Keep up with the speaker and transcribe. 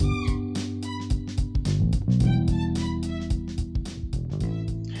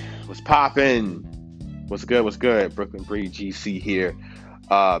Poppin'. What's good? What's good? Brooklyn Breed GC here.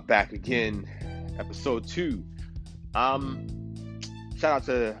 Back again, episode 2. Shout out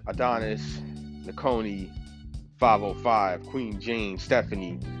to Adonis, Nakoni, 505, Queen Jane,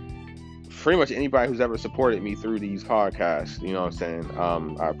 Stephanie, pretty much anybody who's ever supported me through these podcasts. You know what I'm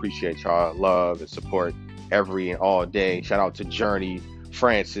saying? I appreciate y'all love and support every and all day. Shout out to Journey,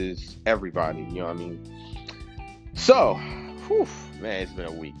 Francis, everybody. You know what I mean? So, man, it's been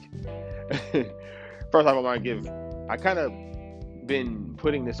a week. First off, I kind of been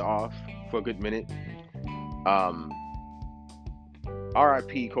putting this off for a good minute.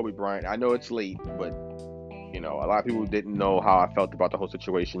 R.I.P. Kobe Bryant. I know it's late, but a lot of people didn't know how I felt about the whole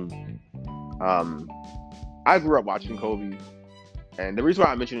situation. I grew up watching Kobe, and the reason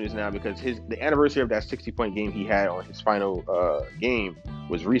why I'm mentioning this now because the anniversary of that 60-point game he had on his final game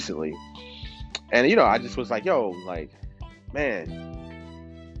was recently, and I just was like,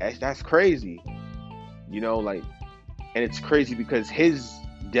 man, that's crazy, and it's crazy because his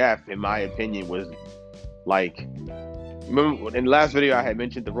death, in my opinion, was like, remember in the last video I had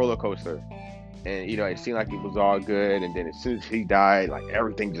mentioned the roller coaster, and it seemed like it was all good, and then as soon as he died, like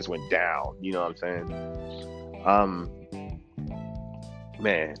everything just went down. You know what I'm saying?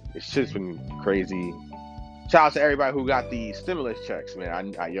 Man, it's just been crazy. Shout out to everybody who got the stimulus checks,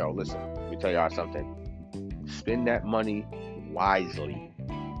 man. Listen, let me tell y'all something. Spend that money wisely.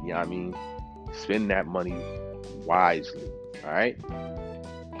 You know what I mean? Spend that money wisely. All right?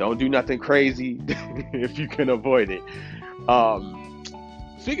 Don't do nothing crazy if you can avoid it.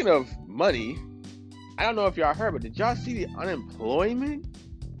 Speaking of money, I don't know if y'all heard, but did y'all see the unemployment?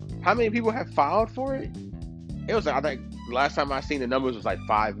 How many people have filed for it? It was, I think, last time I seen the numbers was like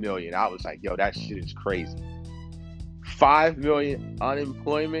 5 million. I was like, that shit is crazy. 5 million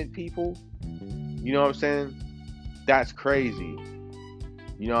unemployment people? You know what I'm saying? That's crazy.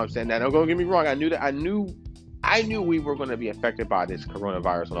 You know what I'm saying? Now, don't get me wrong. I knew we were going to be affected by this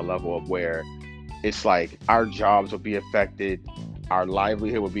coronavirus on a level of where it's like our jobs will be affected, our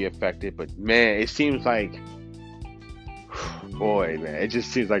livelihood will be affected. But man, it seems like, boy, man, it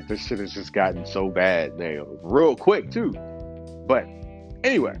just seems like this shit has just gotten so bad, man, real quick too. But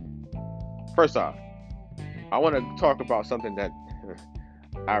anyway, first off, I want to talk about something that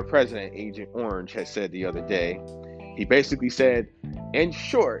our president, Agent Orange, has said the other day. He basically said, in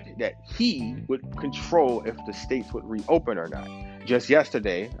short, that he would control if the states would reopen or not. Just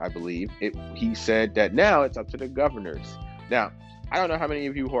yesterday, I believe, he said that now it's up to the governors. Now, I don't know how many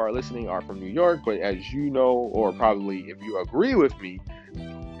of you who are listening are from New York, but as you know, or probably if you agree with me,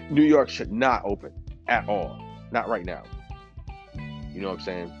 New York should not open at all. Not right now. You know what I'm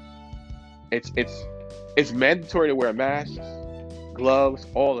saying? It's mandatory to wear masks, gloves,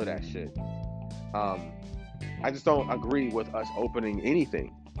 all of that shit. I just don't agree with us opening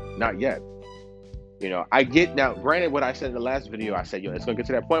anything. Not yet. I get now, granted what I said in the last video, I said, it's going to get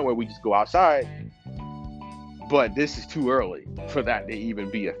to that point where we just go outside. But this is too early for that to even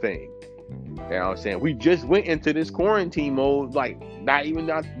be a thing. You know what I'm saying? We just went into this quarantine mode, not even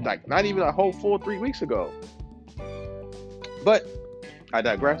a whole full 3 weeks ago. But I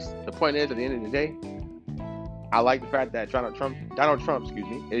digress. The point is, at the end of the day, I like the fact that Donald Trump,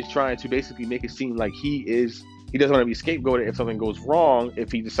 is trying to basically make it seem like he doesn't want to be scapegoated if something goes wrong,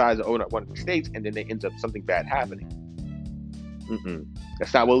 if he decides to own up one of the states and then they ends up something bad happening.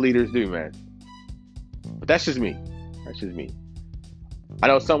 That's not what leaders do, man. But that's just me. I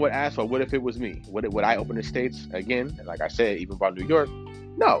know some would ask, well, what if it was me? Would I open the states again? And like I said, even about New York,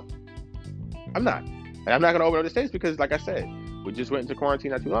 no, I'm not. And I'm not going to open up the states because, like I said, we just went into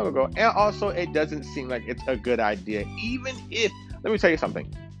quarantine not too long ago. And also, it doesn't seem like it's a good idea. Even if, let me tell you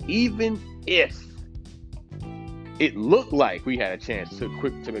something, even if it looked like we had a chance to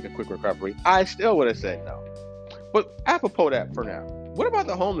make a quick recovery, I still would have said no. But apropos that for now, what about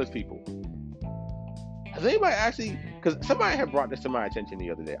the homeless people? Has anybody actually, because somebody had brought this to my attention the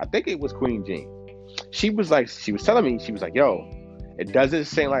other day. I think it was Queen Jane. She was telling me, it doesn't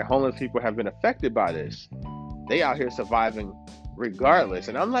seem like homeless people have been affected by this. They out here surviving regardless.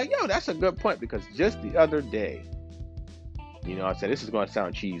 And I'm like, that's a good point, because just the other day, I said, this is going to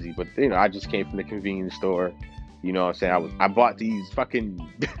sound cheesy, but I just came from the convenience store. You know what I'm saying? I bought these fucking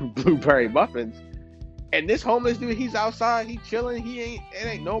blueberry muffins. And this homeless dude, he's outside, he chilling, it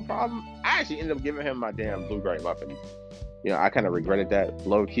ain't no problem. I actually ended up giving him my damn blueberry muffins. I kind of regretted that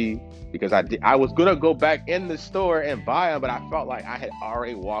low key, because I was gonna go back in the store and buy them, but I felt like I had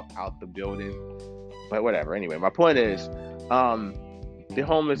already walked out the building. But whatever. Anyway, my point is, the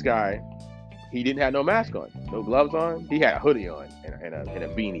homeless guy, he didn't have no mask on, no gloves on. He had a hoodie on and a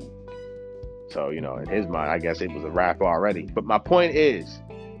beanie. So, in his mind, I guess it was a wrap already. But my point is,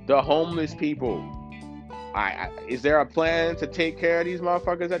 the homeless people. Is there a plan to take care of these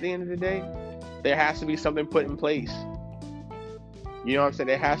motherfuckers at the end of the day? There has to be something put in place. You know what I'm saying?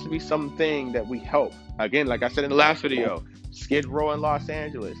 There has to be something that we help. Again, like I said in the last video, Skid Row in Los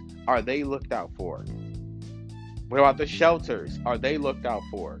Angeles, are they looked out for? What about the shelters? Are they looked out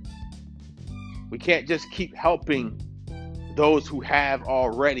for? We can't just keep helping those who have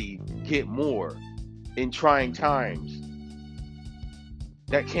already get more in trying times.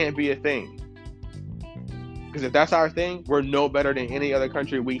 That can't be a thing. Because if that's our thing, we're no better than any other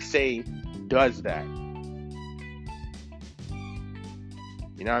country we say does that.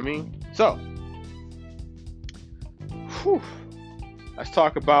 You know what I mean? So, let's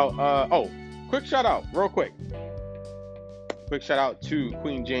talk about, quick shout out, real quick. Quick shout out to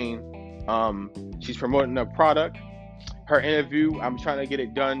Queen Jane. She's promoting a product. Her interview, I'm trying to get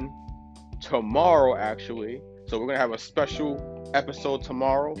it done tomorrow, actually. So we're going to have a special episode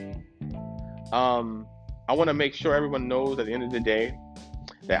tomorrow. I want to make sure everyone knows at the end of the day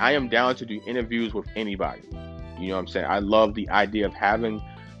that I am down to do interviews with anybody. You know what I'm saying? I love the idea of having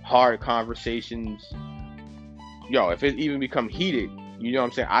hard conversations. Yo, if it even become heated, you know what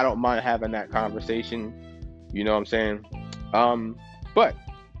I'm saying? I don't mind having that conversation. You know what I'm saying? But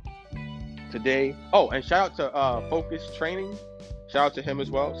today, and shout out to Focus Training. Shout out to him as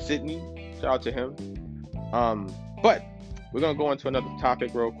well. Sydney, shout out to him. But we're going to go into another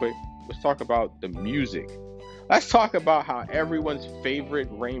topic real quick. Let's talk about the music. Let's talk about how everyone's favorite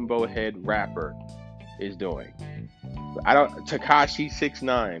rainbow head rapper is doing. Tekashi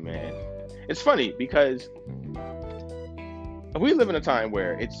 6ix9ine, man. It's funny because we live in a time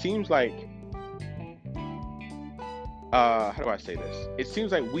where it seems like, how do I say this? It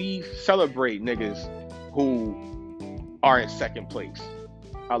seems like we celebrate niggas who are in second place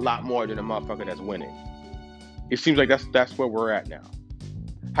a lot more than a motherfucker that's winning. It seems like that's where we're at now.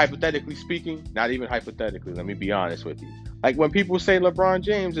 Hypothetically speaking, not even hypothetically, let me be honest with you. Like when people say LeBron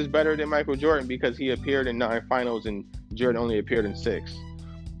James is better than Michael Jordan because he appeared in 9 finals and Jordan only appeared in 6.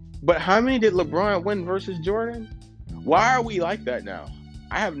 But how many did LeBron win versus Jordan? Why are we like that now?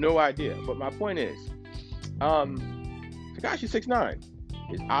 I have no idea. But my point is, Tekashi 6ix9ine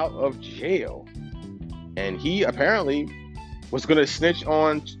is out of jail. And he apparently was going to snitch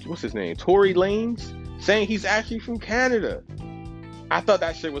on, what's his name, Tory Lanez, saying he's actually from Canada. I thought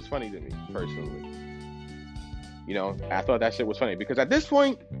that shit was funny to me, personally. You know, I thought that shit was funny because at this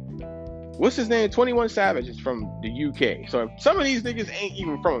point, what's his name? 21 Savage is from the UK. So if some of these niggas ain't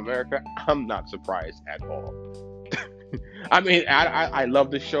even from America, I'm not surprised at all. I mean, I love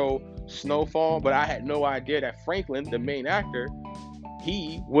the show Snowfall, but I had no idea that Franklin, the main actor,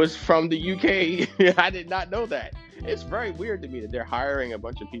 he was from the UK. I did not know that. It's very weird to me that they're hiring a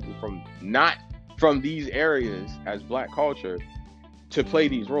bunch of people from not from these areas as black culture to play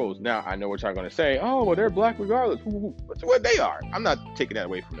these roles. Now, I know what y'all going to say. Oh, well, they're black regardless. That's what they are. I'm not taking that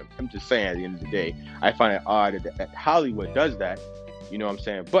away from them. I'm just saying at the end of the day, I find it odd that Hollywood does that. You know what I'm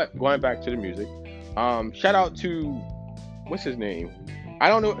saying? But going back to the music, shout out to, what's his name? I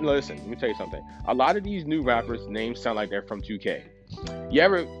don't know. Listen, let me tell you something. A lot of these new rappers' names sound like they're from 2K.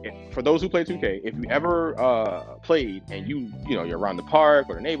 For those who play 2K, if you ever played and you're around the park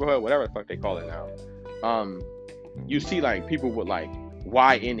or the neighborhood, whatever the fuck they call it now, you see like people with like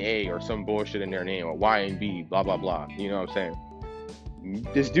YNA or some bullshit in their name or YNB, blah, blah, blah. You know what I'm saying?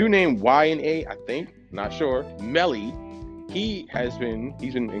 This dude named YNA, I think, not sure, Melly, he's been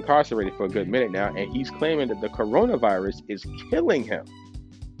incarcerated for a good minute now, and he's claiming that the coronavirus is killing him.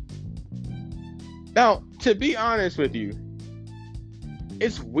 Now, to be honest with you,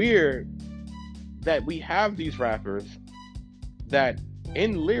 it's weird that we have these rappers that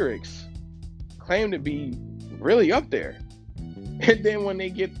in lyrics claim to be really up there. And then when they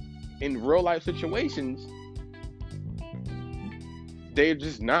get in real life situations, they're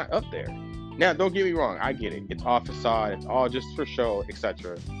just not up there. Now, don't get me wrong. I get it. It's all facade. It's all just for show,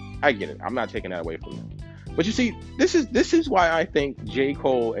 etc. I get it. I'm not taking that away from them. But you see, this is why I think J.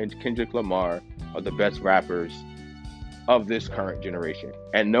 Cole and Kendrick Lamar are the best rappers of this current generation.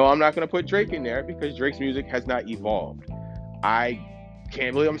 And no, I'm not going to put Drake in there because Drake's music has not evolved. I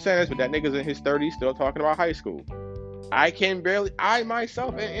can't believe I'm saying this, but that nigga's in his 30s still talking about high school. I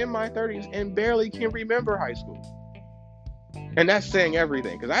myself am in my 30s and barely can remember high school. And that's saying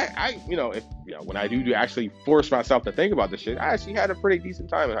everything. Because when I do actually force myself to think about this shit, I actually had a pretty decent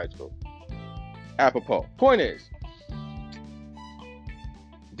time in high school. Apropos. Point is,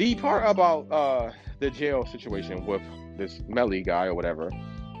 the part about the jail situation with this Melly guy or whatever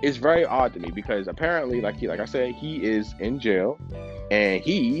is very odd to me because apparently, like I said, he is in jail and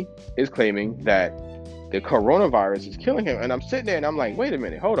he is claiming that the coronavirus is killing him. And I'm sitting there and I'm like, wait a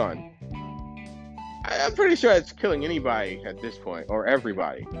minute, hold on. I'm pretty sure it's killing anybody at this point, or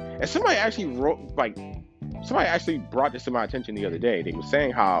everybody. And somebody actually brought this to my attention the other day. They were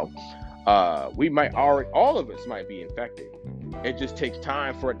saying how we might already, all of us might be infected. It just takes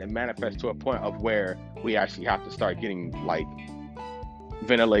time for it to manifest to a point of where we actually have to start getting like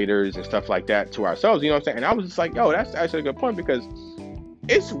ventilators and stuff like that to ourselves. You know what I'm saying? And I was just like, yo, that's actually a good point, because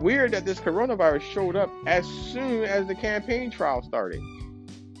it's weird that this coronavirus showed up as soon as the campaign trial started.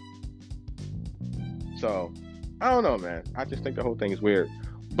 So, I don't know, man. I just think the whole thing is weird.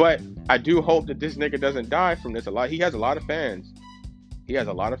 But I do hope that this nigga doesn't die from this. He has a lot of fans.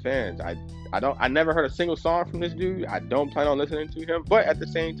 I never heard a single song from this dude. I don't plan on listening to him. But at the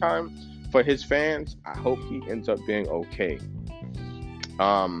same time, for his fans, I hope he ends up being okay.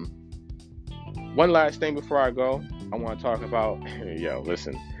 One last thing before I go, I want to talk about, yo,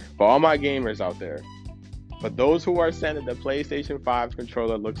 listen, for all my gamers out there, for those who are saying that the PlayStation 5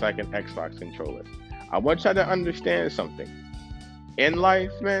 controller looks like an Xbox controller, I want y'all to understand something. In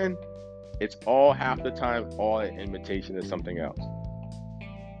life, man, it's all half the time all an imitation of something else.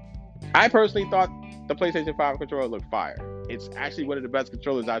 I personally thought the PlayStation 5 controller looked fire. It's actually one of the best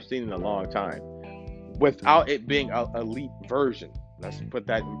controllers I've seen in a long time, without it being an elite version. Let's put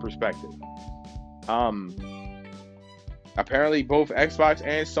that in perspective. Apparently both Xbox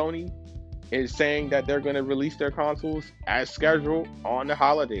and Sony is saying that they're going to release their consoles as scheduled on the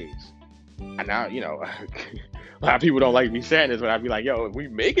holidays. And now, you know, a lot of people don't like me saying this, but I'd be like, yo, if we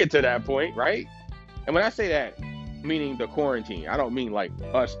make it to that point, right? And when I say that, meaning the quarantine, I don't mean like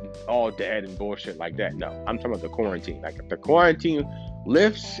us all dead and bullshit like that. No, I'm talking about the quarantine. Like if the quarantine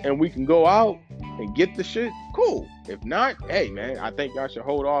lifts and we can go out and get the shit, cool. If not, hey man, I think y'all should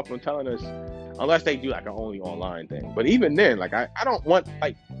hold off on telling us, unless they do like an only online thing. But even then, like I don't want,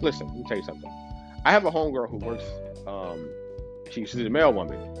 like, listen, let me tell you something. I have a homegirl who works, she's a mail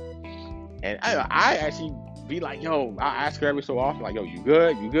woman, and I actually be like, yo, I ask her every so often, like, yo, you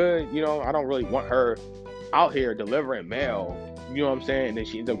good? You know, I don't really want her out here delivering mail, you know what I'm saying? And then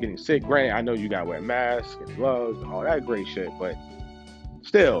she ends up getting sick. Granted, I know you gotta wear masks and gloves and all that great shit, but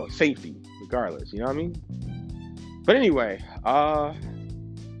still, safety, regardless, you know what I mean? But anyway,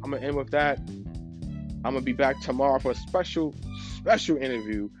 I'm gonna end with that. I'm gonna be back tomorrow for a special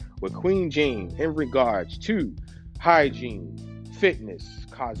interview with Queen Jane in regards to hygiene, fitness,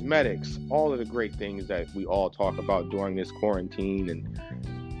 cosmetics, all of the great things that we all talk about during this quarantine. And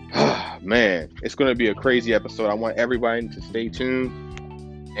man, it's going to be a crazy episode. I want everybody to stay tuned.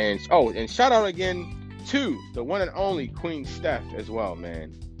 And shout out again to the one and only Queen Steph as well,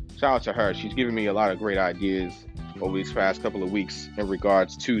 man. Shout out to her. She's given me a lot of great ideas over these past couple of weeks in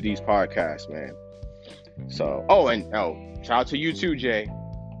regards to these podcasts, man. So, shout out to you too, Jay.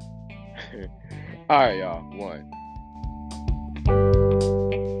 All right, y'all. One.